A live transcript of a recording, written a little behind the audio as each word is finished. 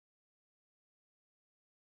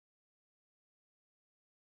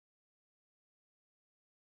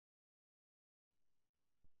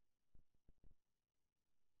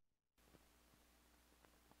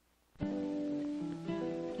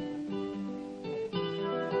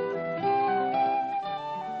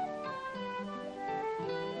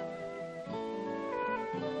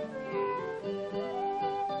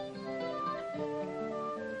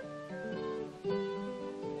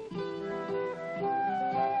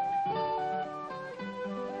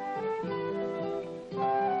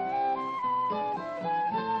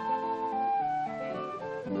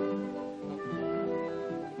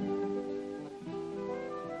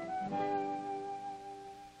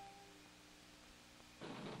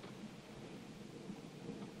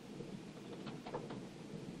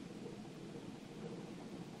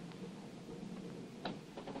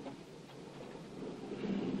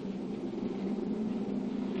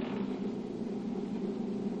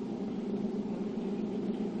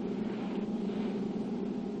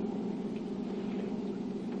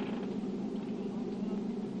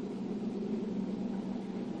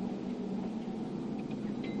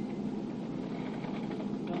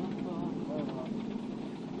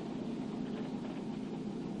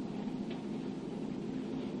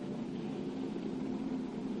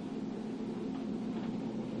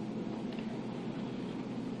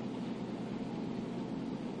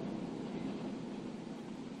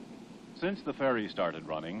Since the ferry started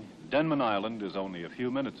running, Denman Island is only a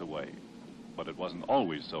few minutes away, but it wasn't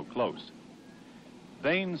always so close.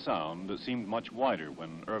 Vane Sound seemed much wider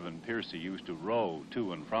when Irvin Piercy used to row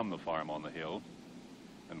to and from the farm on the hill.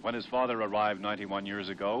 And when his father arrived 91 years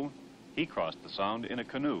ago, he crossed the sound in a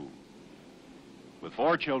canoe. With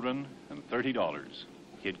 4 children and $30,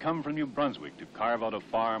 he had come from New Brunswick to carve out a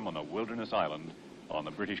farm on a wilderness island on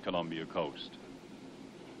the British Columbia coast.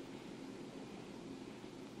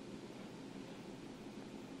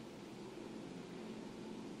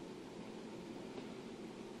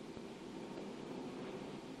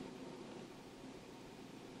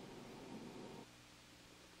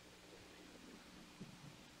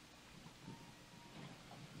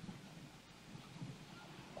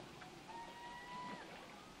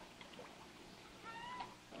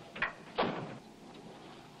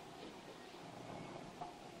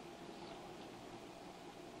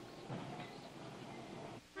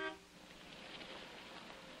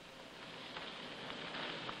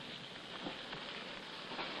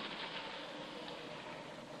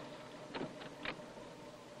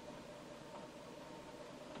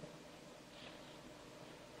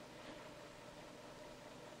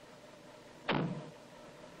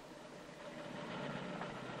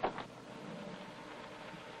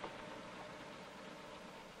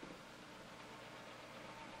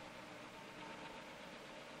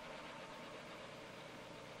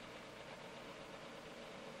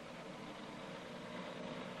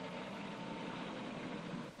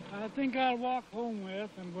 I think I'll walk home with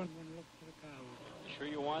and look for the cows. Sure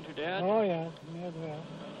you want to, Dad? Oh, yeah, may as well.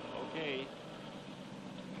 Okay.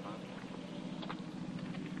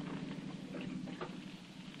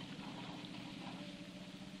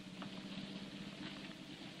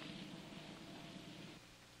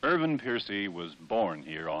 Irvin Piercy was born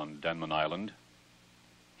here on Denman Island.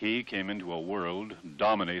 He came into a world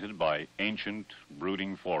dominated by ancient,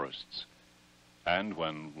 brooding forests. And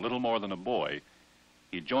when little more than a boy,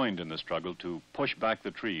 he joined in the struggle to push back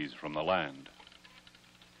the trees from the land.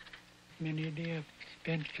 Many a day I've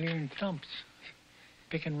spent clearing stumps,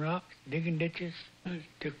 picking rocks, digging ditches. It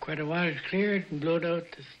took quite a while to clear it and blow out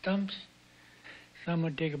the stumps. Some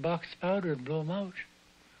would take a box of powder and blow them out.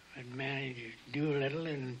 I'd manage to do a little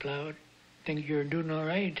and plow it, think you're doing all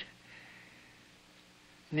right.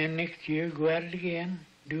 And then next year, go at it again,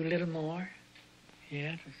 do a little more.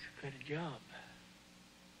 Yeah, it was quite a job.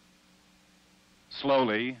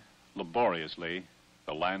 Slowly, laboriously,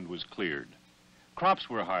 the land was cleared. Crops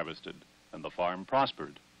were harvested, and the farm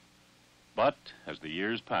prospered. But as the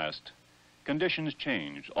years passed, conditions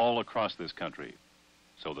changed all across this country,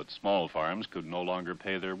 so that small farms could no longer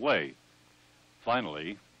pay their way.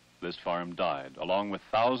 Finally, this farm died, along with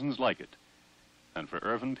thousands like it. And for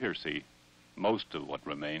Irvin Piercy, most of what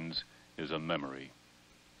remains is a memory.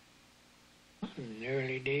 In the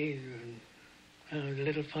early days, when I was a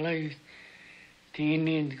little fellow, the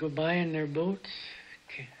Indians go by in their boats,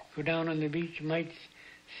 go down on the beach, you might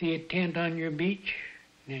see a tent on your beach,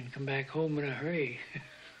 and then come back home in a hurry.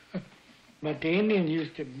 But the Indians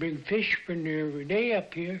used to bring fish for dinner every day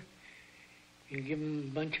up here. You give them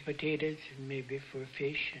a bunch of potatoes, and maybe for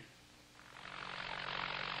fish.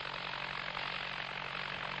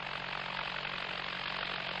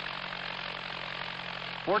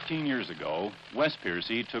 14 years ago, Wes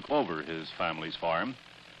Piercy took over his family's farm,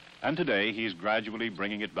 and today he's gradually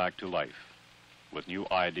bringing it back to life. With new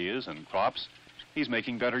ideas and crops, he's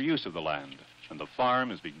making better use of the land, and the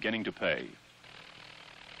farm is beginning to pay.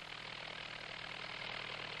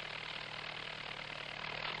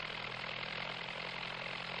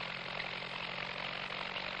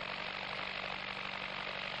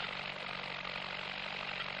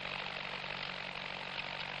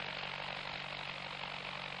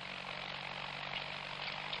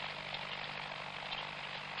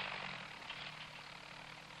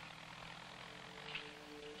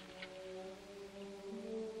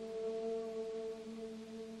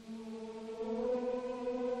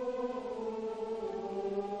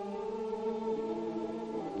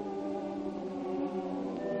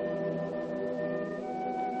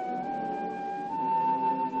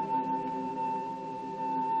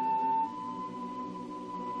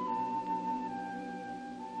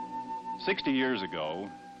 "60 years ago,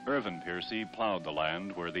 Irvin Piercy plowed the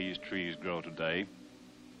land where these trees grow today,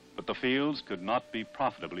 but the fields could not be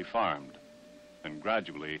profitably farmed, and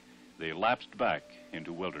gradually they lapsed back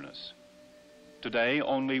into wilderness. Today,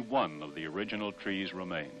 only one of the original trees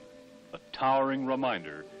remain, a towering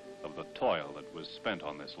reminder of the toil that was spent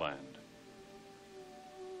on this land.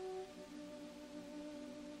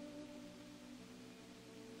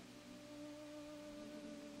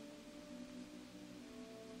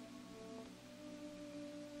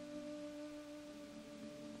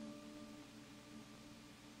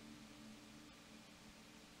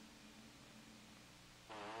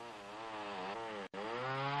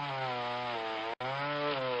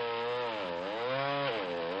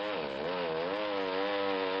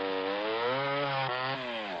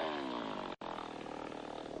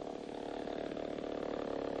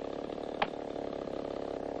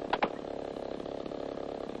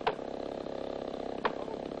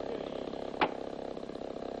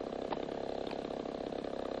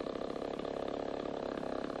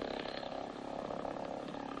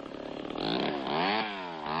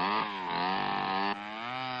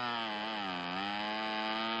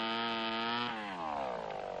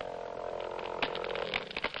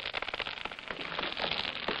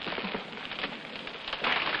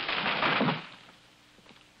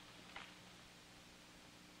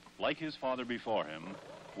 Like his father before him,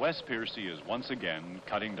 Wes Piercy is once again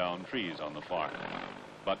cutting down trees on the farm.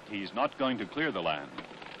 But he's not going to clear the land.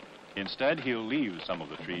 Instead, he'll leave some of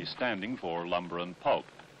the trees standing for lumber and pulp.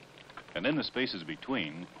 And in the spaces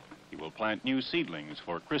between, he will plant new seedlings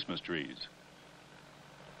for Christmas trees.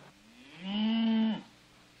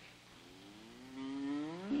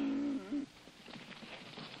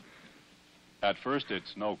 At first,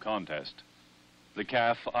 it's no contest. The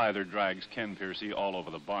calf either drags Ken Piercy all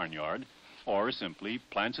over the barnyard or simply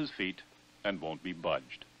plants his feet and won't be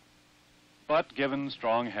budged. But given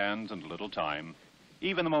strong hands and a little time,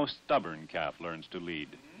 even the most stubborn calf learns to lead.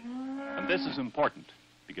 And this is important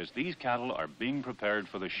because these cattle are being prepared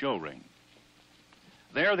for the show ring.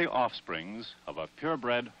 They are the offsprings of a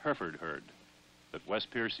purebred Hereford herd that Wes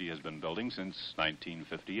Piercy has been building since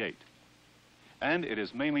 1958. And it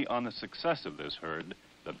is mainly on the success of this herd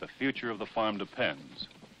that the future of the farm depends.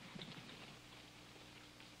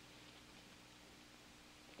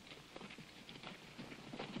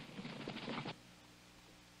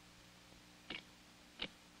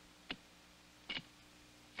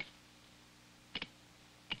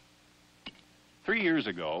 Three years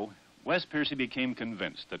ago, Wes Piercy became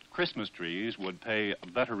convinced that Christmas trees would pay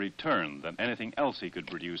a better return than anything else he could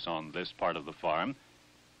produce on this part of the farm,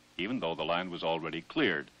 even though the land was already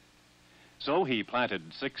cleared. So he planted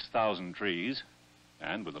 6,000 trees,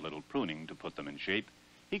 and with a little pruning to put them in shape,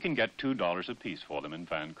 he can get $2 apiece for them in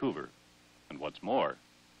Vancouver. And what's more,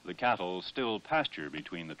 the cattle still pasture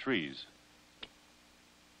between the trees.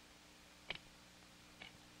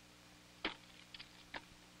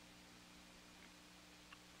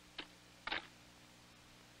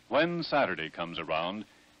 When Saturday comes around,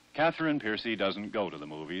 Catherine Piercy doesn't go to the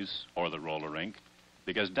movies or the roller rink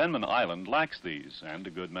because Denman Island lacks these and a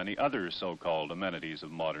good many other so-called amenities of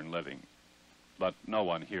modern living. But no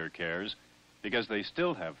one here cares because they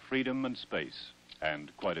still have freedom and space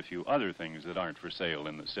and quite a few other things that aren't for sale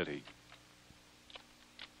in the city.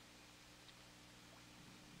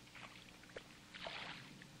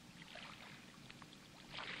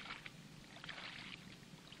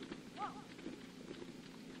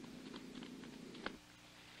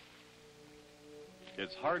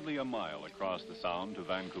 It's hardly a mile across the Sound to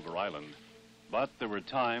Vancouver Island, but there were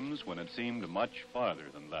times when it seemed much farther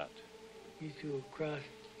than that. Used to go across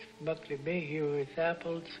Buckley Bay here with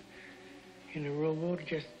apples in a rowboat,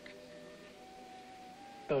 just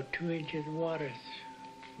about 2 inches of water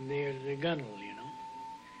from there to the gunnel, you know.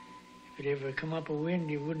 If it ever come up a wind,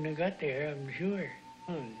 you wouldn't have got there, I'm sure.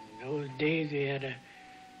 Oh, in those days, they had to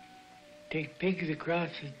take pigs across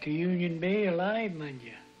to Union Bay alive, mind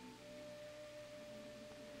you.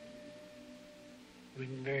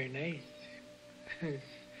 Wasn't very nice.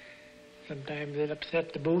 Sometimes it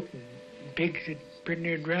upset the boat and pigs would pretty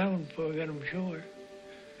near drown before we got them ashore.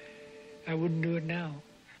 I wouldn't do it now.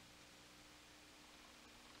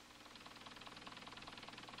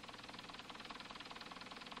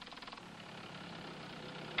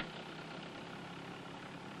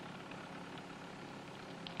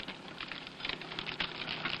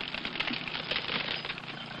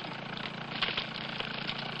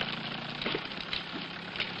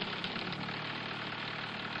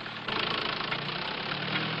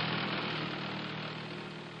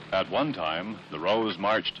 At one time, the rows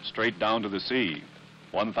marched straight down to the sea,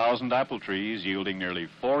 1,000 apple trees yielding nearly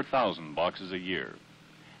 4,000 boxes a year.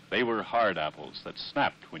 They were hard apples that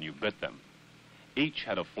snapped when you bit them. Each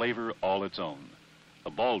had a flavor all its own.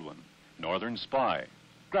 The Baldwin, Northern Spy,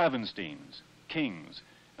 Gravensteins, Kings,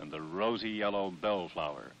 and the rosy yellow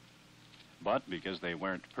Bellflower. But because they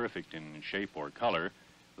weren't perfect in shape or color,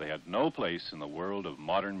 they had no place in the world of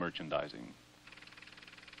modern merchandising.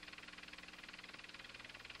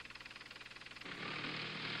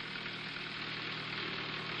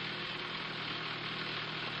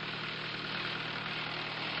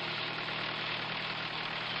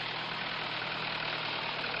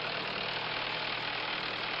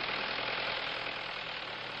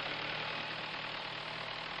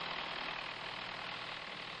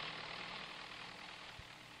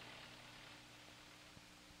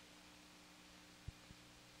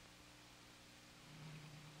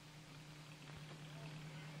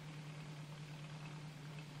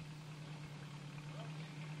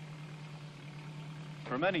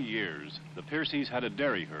 For many years, the Piercys had a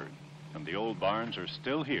dairy herd, and the old barns are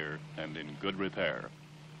still here and in good repair.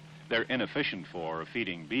 They're inefficient for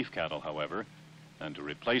feeding beef cattle, however, and to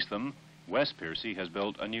replace them, Wes Piercy has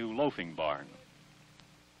built a new loafing barn.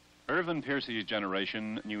 Irvin Piercy's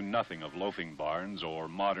generation knew nothing of loafing barns or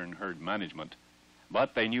modern herd management,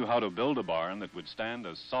 but they knew how to build a barn that would stand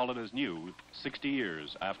as solid as new 60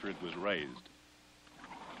 years after it was raised.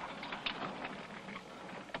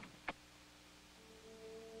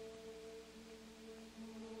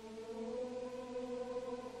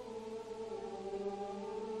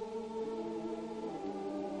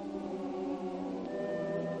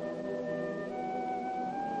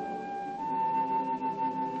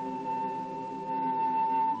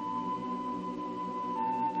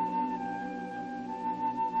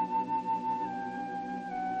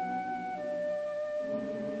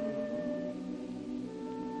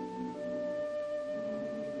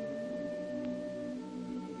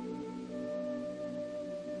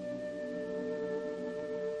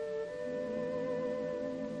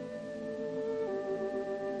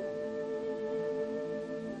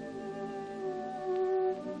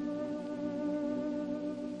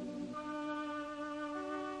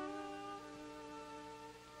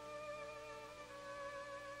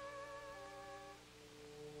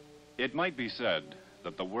 It might be said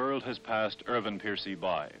that the world has passed Irvin Piercy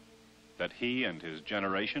by, that he and his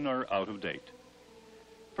generation are out of date.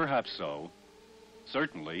 Perhaps so.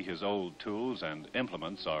 Certainly his old tools and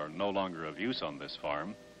implements are no longer of use on this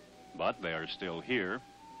farm, but they are still here,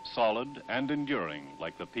 solid and enduring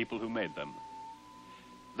like the people who made them.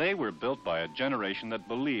 They were built by a generation that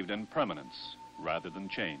believed in permanence rather than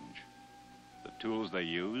change. The tools they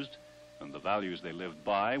used and the values they lived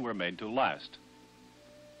by were made to last.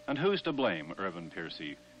 And who's to blame Irvin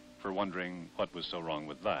Piercy for wondering what was so wrong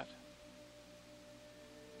with that?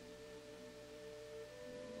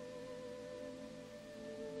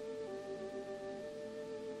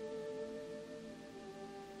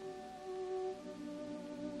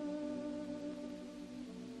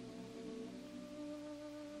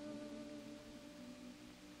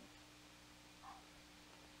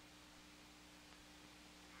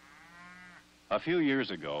 A few years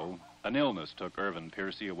ago, an illness took Irvin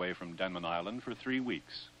Piercy away from Denman Island for 3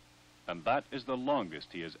 weeks, and that is the longest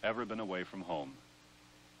he has ever been away from home.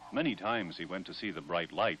 Many times he went to see the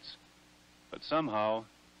bright lights, but somehow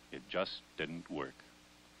it just didn't work.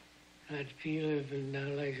 I'd feel as now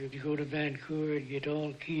like if you go to Vancouver, I'd get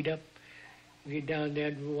all keyed up, get down there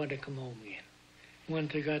and want to come home again.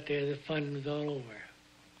 Once I got there, the fun was all over.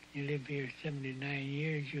 You live here 79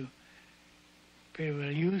 years, you're pretty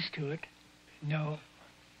well used to it. No,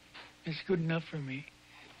 it's good enough for me.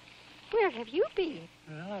 Where have you been?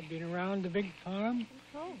 Well, I've been around the big farm,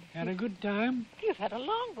 Oh, had a good time. you've had a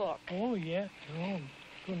long walk. Oh, yes,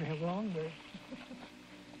 couldn't have longer.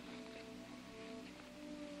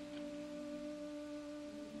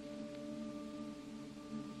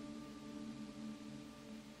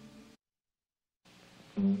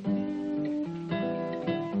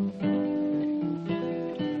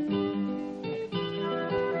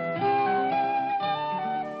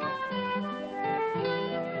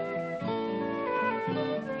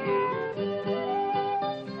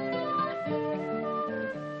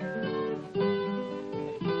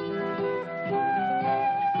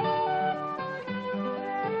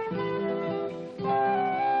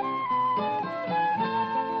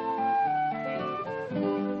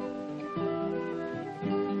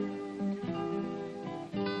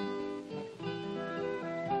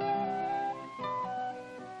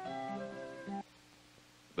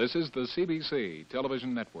 This is the CBC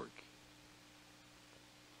Television Network.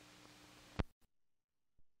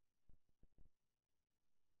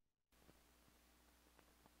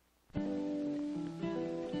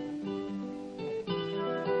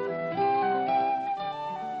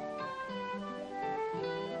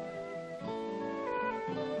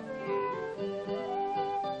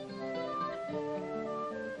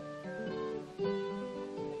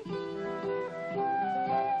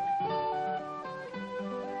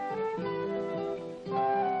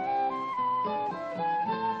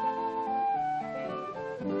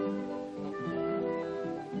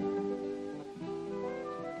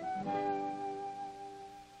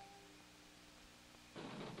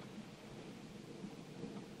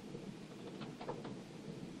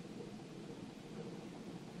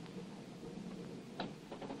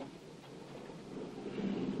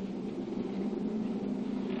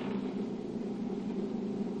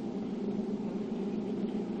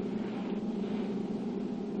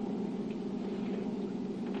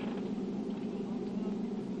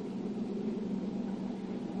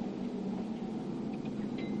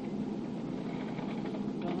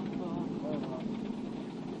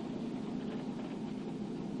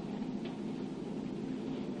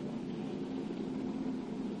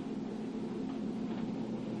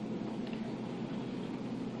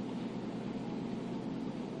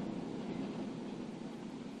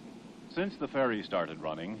 Since the ferry started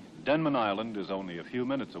running, Denman Island is only a few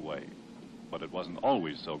minutes away, but it wasn't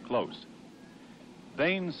always so close.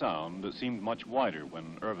 Vane Sound seemed much wider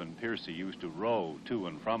when Irvin Piercy used to row to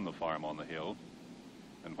and from the farm on the hill.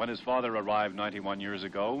 And when his father arrived 91 years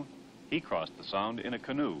ago, he crossed the sound in a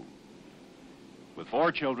canoe. With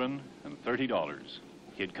 4 children and $30,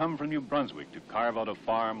 he had come from New Brunswick to carve out a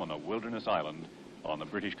farm on a wilderness island on the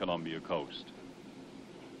British Columbia coast.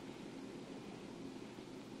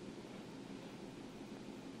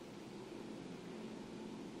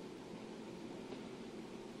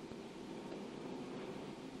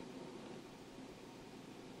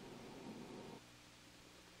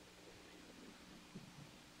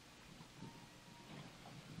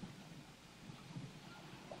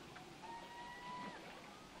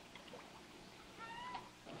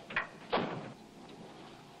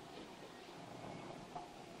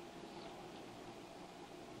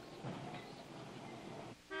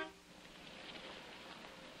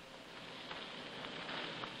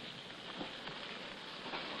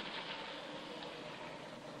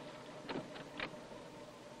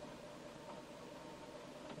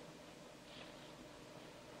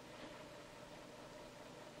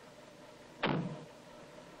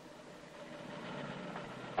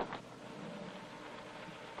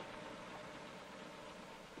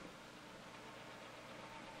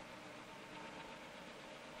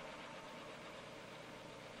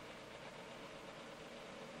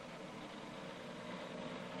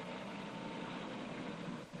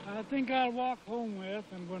 I think I'll walk home with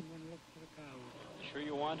and look for the cows. Sure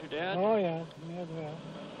you want to, Dad? Oh, yeah, may as well.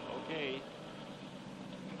 Okay.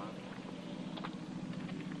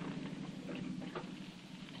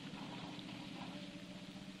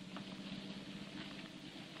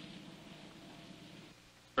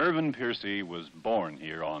 Irvin Piercy was born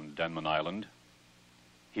here on Denman Island.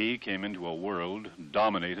 He came into a world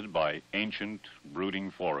dominated by ancient,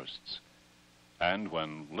 brooding forests. And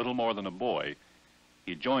when little more than a boy,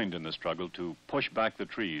 he joined in the struggle to push back the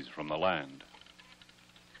trees from the land.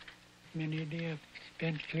 Many a day I've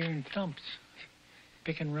spent clearing stumps,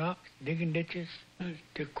 picking rocks, digging ditches. It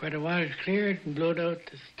took quite a while to clear it and blow out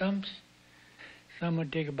the stumps. Some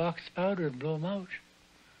would take a box powder and blow them out.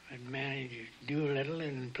 I'd manage to do a little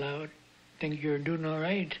and plow it, think you're doing all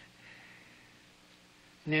right.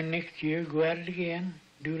 And then next year, go at it again,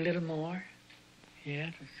 do a little more. Yeah,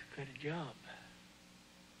 it was quite a job.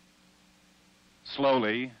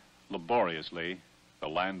 Slowly, laboriously, the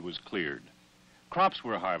land was cleared. Crops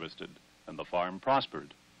were harvested, and the farm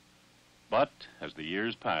prospered. But as the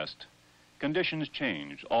years passed, conditions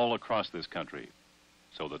changed all across this country,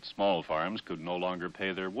 so that small farms could no longer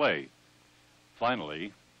pay their way.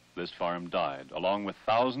 Finally, this farm died, along with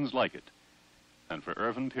thousands like it. And for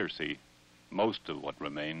Irvin Piercy, most of what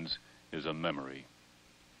remains is a memory.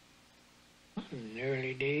 In the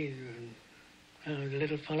early days, when I was a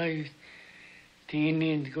little fellow, the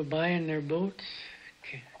Indians go by in their boats,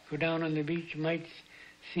 go down on the beach, you might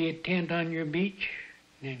see a tent on your beach,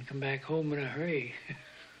 and then come back home in a hurry.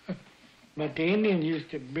 But the Indians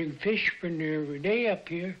used to bring fish for dinner every day up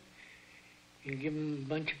here. You give them a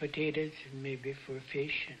bunch of potatoes and maybe for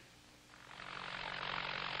fish.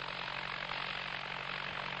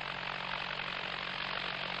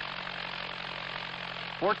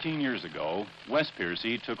 14 years ago, Wes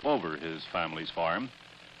Piercy took over his family's farm,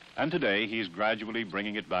 and today he's gradually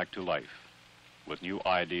bringing it back to life. With new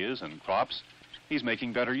ideas and crops, he's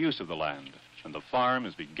making better use of the land, and the farm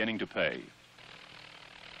is beginning to pay.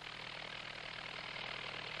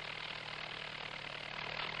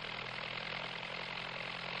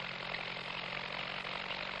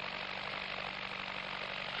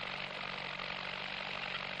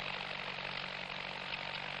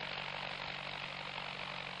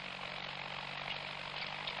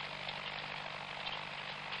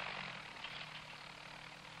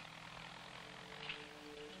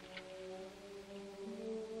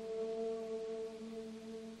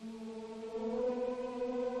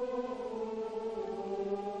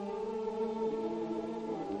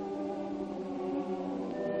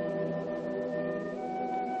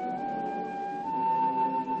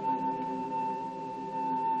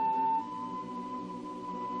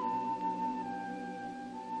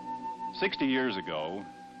 "60 years ago,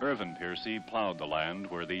 Irvin Piercy plowed the land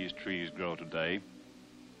where these trees grow today,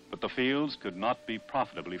 but the fields could not be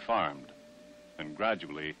profitably farmed, and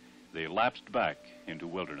gradually they lapsed back into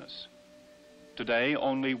wilderness. Today,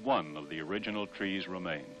 only one of the original trees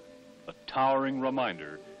remain, a towering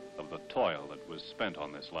reminder of the toil that was spent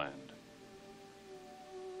on this land.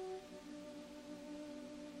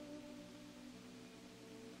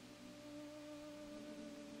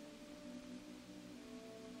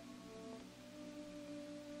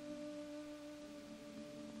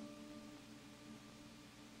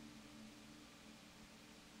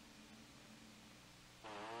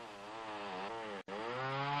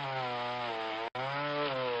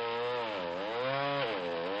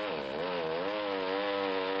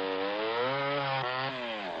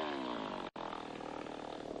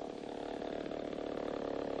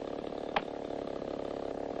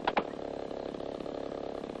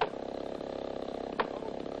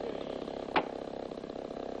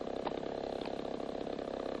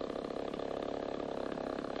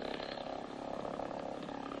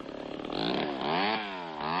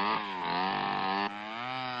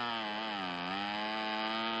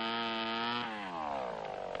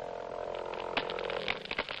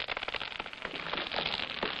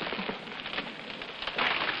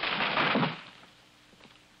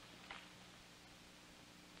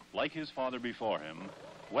 Like his father before him,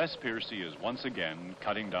 Wes Piercy is once again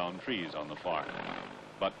cutting down trees on the farm.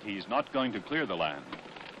 But he's not going to clear the land.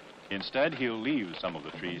 Instead, he'll leave some of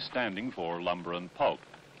the trees standing for lumber and pulp.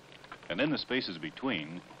 And in the spaces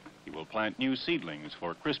between, he will plant new seedlings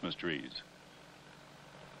for Christmas trees.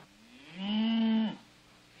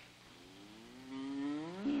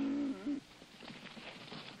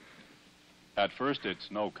 At first,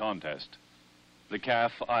 it's no contest. The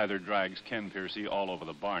calf either drags Ken Piercy all over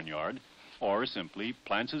the barnyard or simply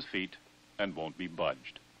plants his feet and won't be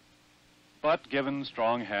budged. But given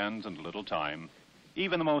strong hands and a little time,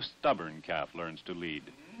 even the most stubborn calf learns to lead.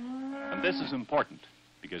 And this is important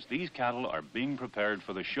because these cattle are being prepared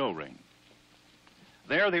for the show ring.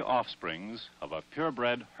 They are the offsprings of a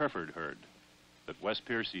purebred Hereford herd that West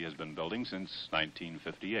Piercy has been building since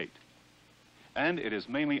 1958. And it is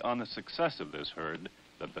mainly on the success of this herd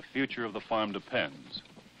that the future of the farm depends.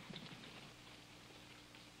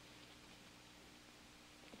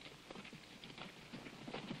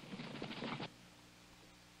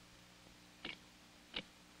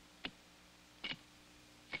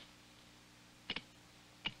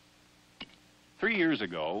 Three years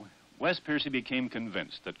ago, West Piercy became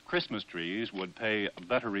convinced that Christmas trees would pay a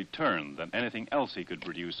better return than anything else he could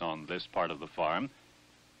produce on this part of the farm,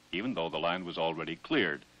 even though the land was already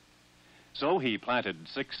cleared. So he planted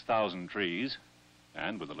 6,000 trees,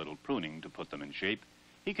 and with a little pruning to put them in shape,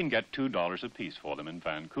 he can get $2 apiece for them in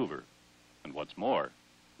Vancouver. And what's more,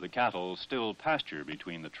 the cattle still pasture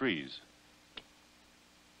between the trees.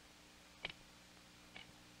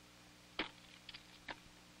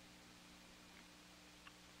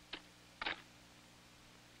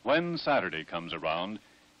 When Saturday comes around,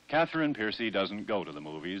 Catherine Piercy doesn't go to the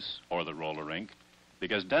movies or the roller rink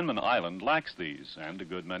because Denman Island lacks these and a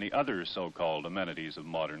good many other so-called amenities of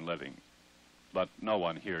modern living. But no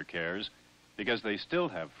one here cares because they still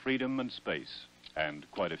have freedom and space and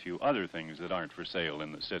quite a few other things that aren't for sale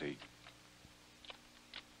in the city.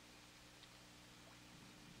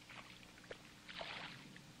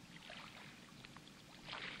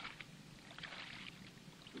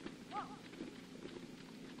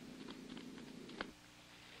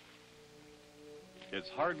 It's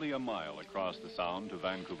hardly a mile across the Sound to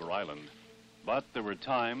Vancouver Island, but there were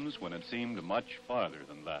times when it seemed much farther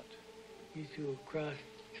than that. Used to cross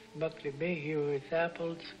Buckley Bay here with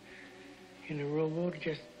apples in a rowboat,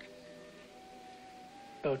 just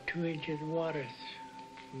about 2 inches of water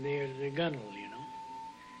from there to the gunnel, you know.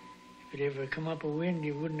 If it ever come up a wind,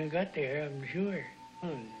 you wouldn't have got there, I'm sure.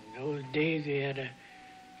 Well, in those days, they had to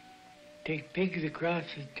take pigs across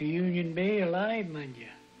to Union Bay alive, mind you.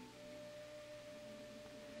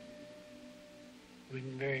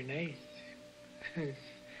 Wasn't very nice.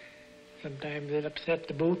 Sometimes it upset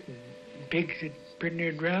the boat and pigs would pretty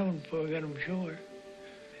near drown before we got them ashore.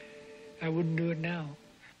 I wouldn't do it now.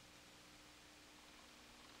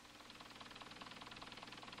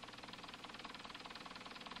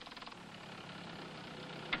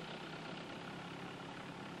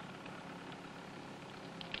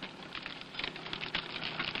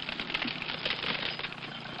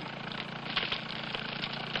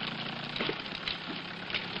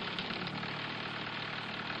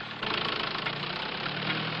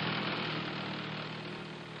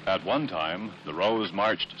 At one time, the rows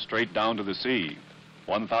marched straight down to the sea,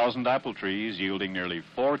 1,000 apple trees yielding nearly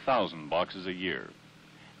 4,000 boxes a year.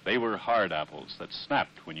 They were hard apples that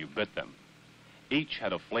snapped when you bit them. Each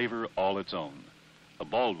had a flavor all its own. The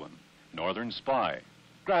Baldwin, Northern Spy,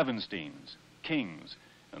 Gravensteins, Kings,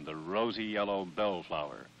 and the rosy yellow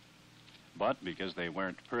bellflower. But because they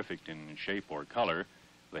weren't perfect in shape or color,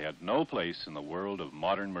 they had no place in the world of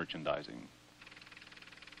modern merchandising.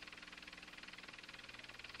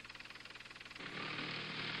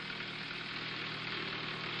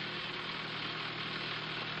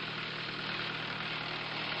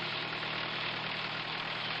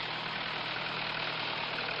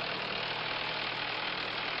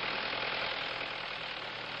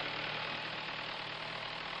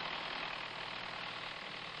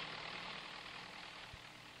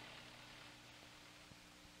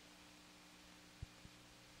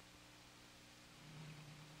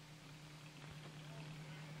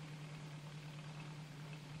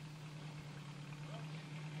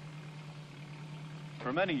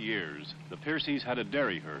 For many years, the Piercys had a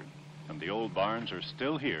dairy herd, and the old barns are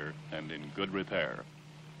still here and in good repair.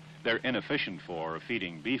 They're inefficient for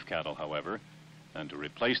feeding beef cattle, however, and to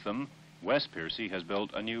replace them, West Piercy has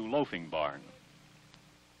built a new loafing barn.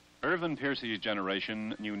 Irvin Piercy's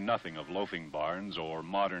generation knew nothing of loafing barns or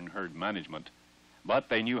modern herd management, but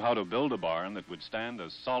they knew how to build a barn that would stand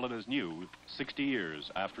as solid as new 60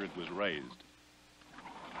 years after it was raised.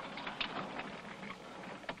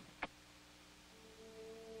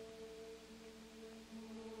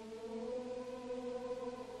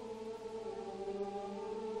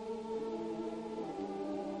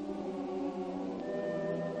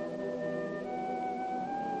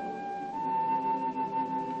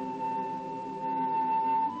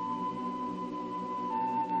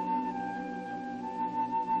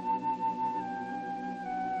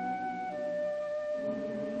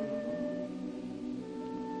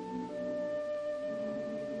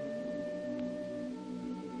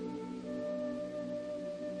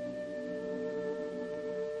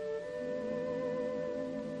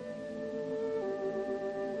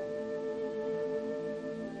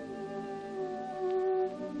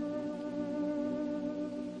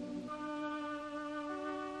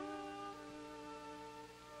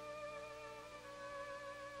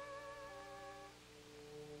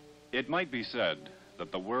 It might be said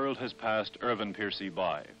that the world has passed Irvin Piercy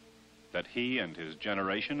by, that he and his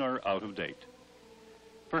generation are out of date.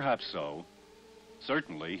 Perhaps so.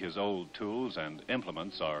 Certainly his old tools and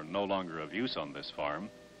implements are no longer of use on this farm,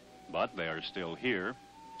 but they are still here,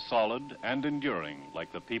 solid and enduring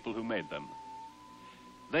like the people who made them.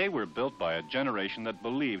 They were built by a generation that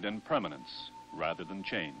believed in permanence rather than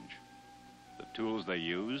change. The tools they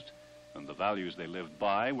used and the values they lived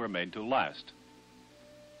by were made to last.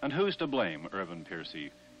 And who's to blame Irvin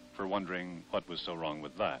Piercy for wondering what was so wrong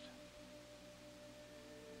with that?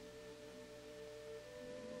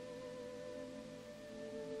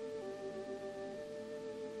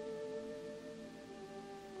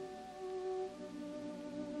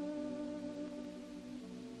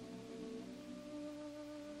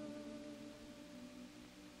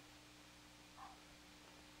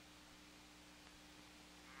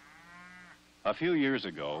 A few years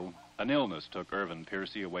ago, an illness took Irvin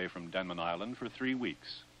Piercy away from Denman Island for 3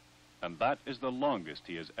 weeks, and that is the longest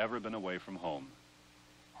he has ever been away from home.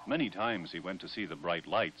 Many times he went to see the bright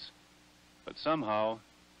lights, but somehow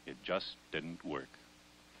it just didn't work.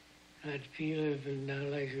 I'd feel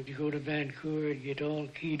like if you go to Vancouver, I'd get all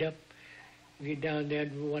keyed up, get down there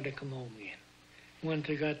and want to come home again. Once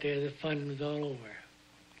I got there, the fun was all over.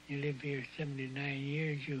 You live here 79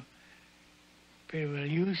 years, you're pretty well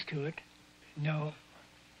used to it. No,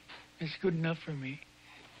 it's good enough for me.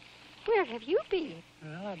 Where have you been?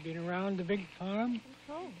 Well, I've been around the big farm,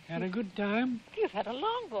 Oh, had a good time. you've had a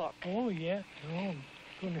long walk. Oh, yeah, no,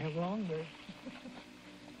 couldn't have longer.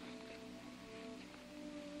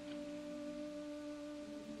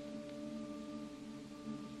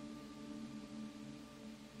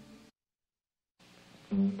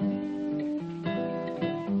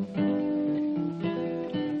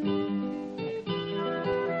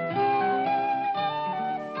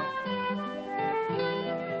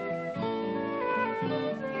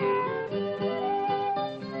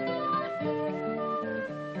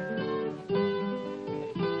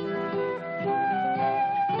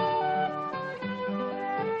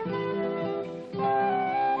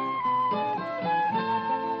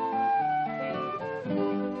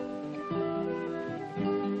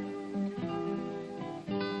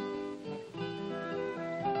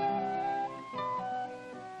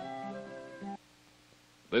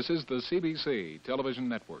 This is the CBC Television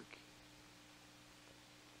Network.